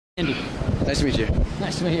Andy. Nice to meet you.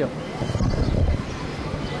 Nice to meet you.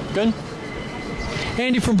 Good?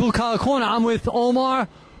 Andy from Blue Collar Corner. I'm with Ohmar,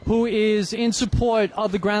 who is in support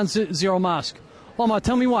of the Ground Zero Mosque. Ohmar,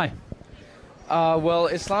 tell me why. Well,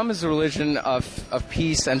 Islam is a religion of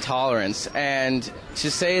peace and tolerance, and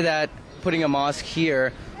to say that putting a mosque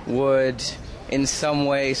here would in some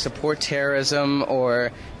way support terrorism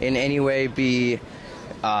or in any way be,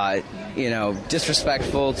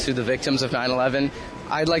 disrespectful to the victims of 9/11,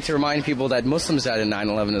 I'd like to remind people that Muslims died in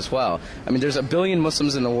 9/11 as well. I mean, there's 1 billion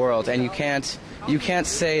Muslims in the world, and you can't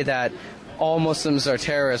say that all Muslims are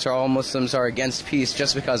terrorists or all Muslims are against peace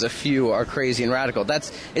just because a few are crazy and radical.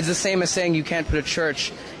 It's the same as saying you can't put a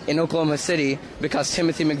church in Oklahoma City because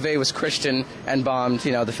Timothy McVeigh was Christian and bombed,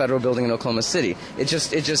 the federal building in Oklahoma City. It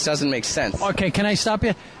just doesn't make sense. Okay, can I stop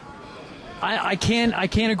you? I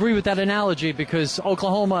can't agree with that analogy because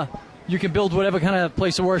Oklahoma, you can build whatever kind of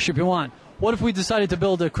place of worship you want. What if we decided to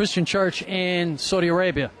build a Christian church in Saudi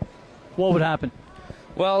Arabia? What would happen?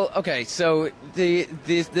 Well, okay, so this...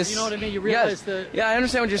 You know what I mean? You realize Yeah, I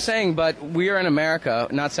understand what you're saying, but we are in America,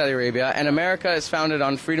 not Saudi Arabia, and America is founded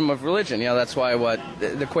on freedom of religion. That's why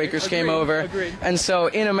the Quakers came over. Agreed. And so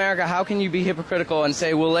in America, how can you be hypocritical and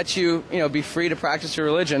say, we'll let you, be free to practice your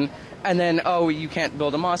religion, and then, you can't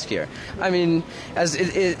build a mosque here? I mean, as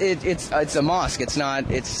it's a mosque. It's not...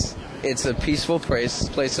 It's a peaceful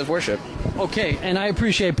place of worship. Okay, and I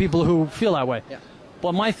appreciate people who feel that way. Yeah.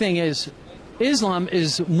 But my thing is, Islam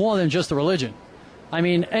is more than just a religion. I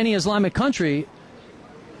mean, any Islamic country,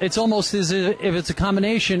 it's almost as if it's a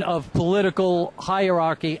combination of political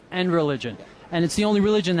hierarchy and religion. And it's the only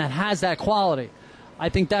religion that has that quality. I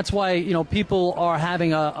think that's why, people are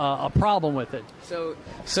having a problem with it.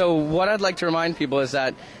 So what I'd like to remind people is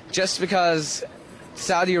that just because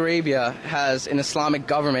Saudi Arabia has an Islamic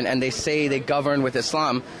government and they say they govern with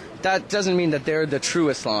Islam, that doesn't mean that they're the true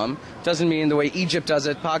Islam. Doesn't mean the way Egypt does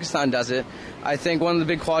it, Pakistan does it. I think one of the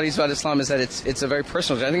big qualities about Islam is that it's a very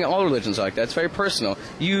personal. I think all religions are like that. It's very personal.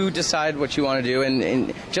 You decide what you want to do,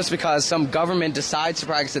 and just because some government decides to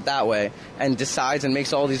practice it that way and decides and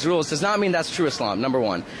makes all these rules does not mean that's true Islam, number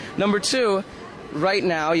one. Number two, right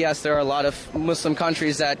now, yes, there are a lot of Muslim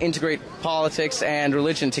countries that integrate politics and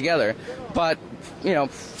religion together. But,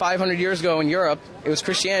 500 years ago in Europe, it was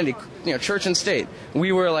Christianity, church and state.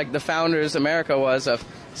 We were like the founders, America was, of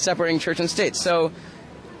separating church and state. So,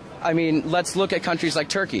 I mean, let's look at countries like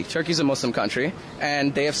Turkey. Turkey's a Muslim country,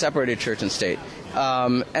 and they have separated church and state.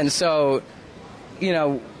 And so,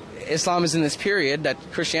 Islam is in this period that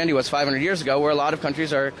Christianity was 500 years ago, where a lot of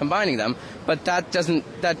countries are combining them. But that doesn't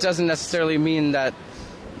necessarily mean that.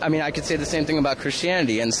 I mean, I could say the same thing about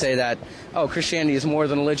Christianity and say that, Christianity is more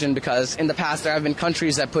than religion because in the past there have been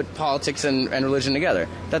countries that put politics and religion together.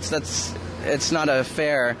 It's not a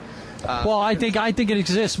fair. Well, I think it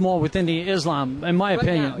exists more within the Islam, in my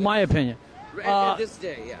opinion. Now, yeah. My opinion. At this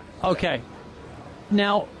day, yeah. Okay.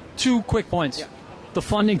 Now, 2 quick points. Yeah. The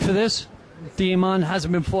funding for this, the Imam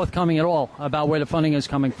hasn't been forthcoming at all about where the funding is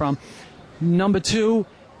coming from. Number 2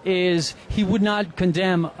 is he would not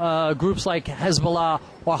condemn groups like Hezbollah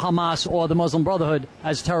or Hamas or the Muslim Brotherhood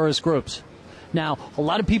as terrorist groups. Now, a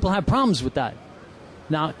lot of people have problems with that.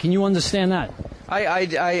 Now, can you understand that?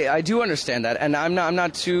 I do understand that, and I'm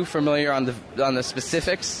not too familiar on the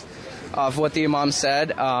specifics of what the Imam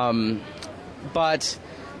said, but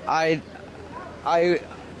I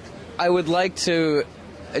would like to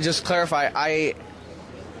just clarify. I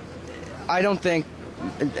don't think.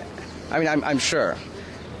 I mean, I'm sure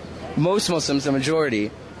most Muslims, the majority,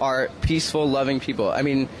 are peaceful, loving people. I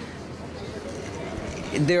mean,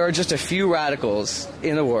 there are just a few radicals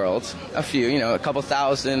in the world, a few, a couple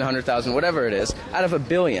thousand, 100,000, whatever it is, out of 1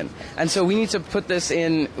 billion. And so we need to put this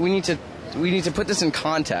in. We need to put this in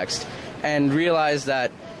context and realize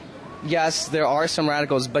that yes, there are some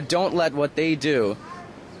radicals, but don't let what they do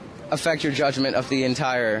affect your judgment of the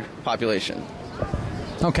entire population.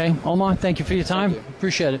 Okay, Ohmar, thank you for your time.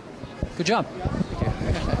 Appreciate it. Good job.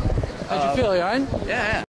 How'd you feel? You all right? Yeah.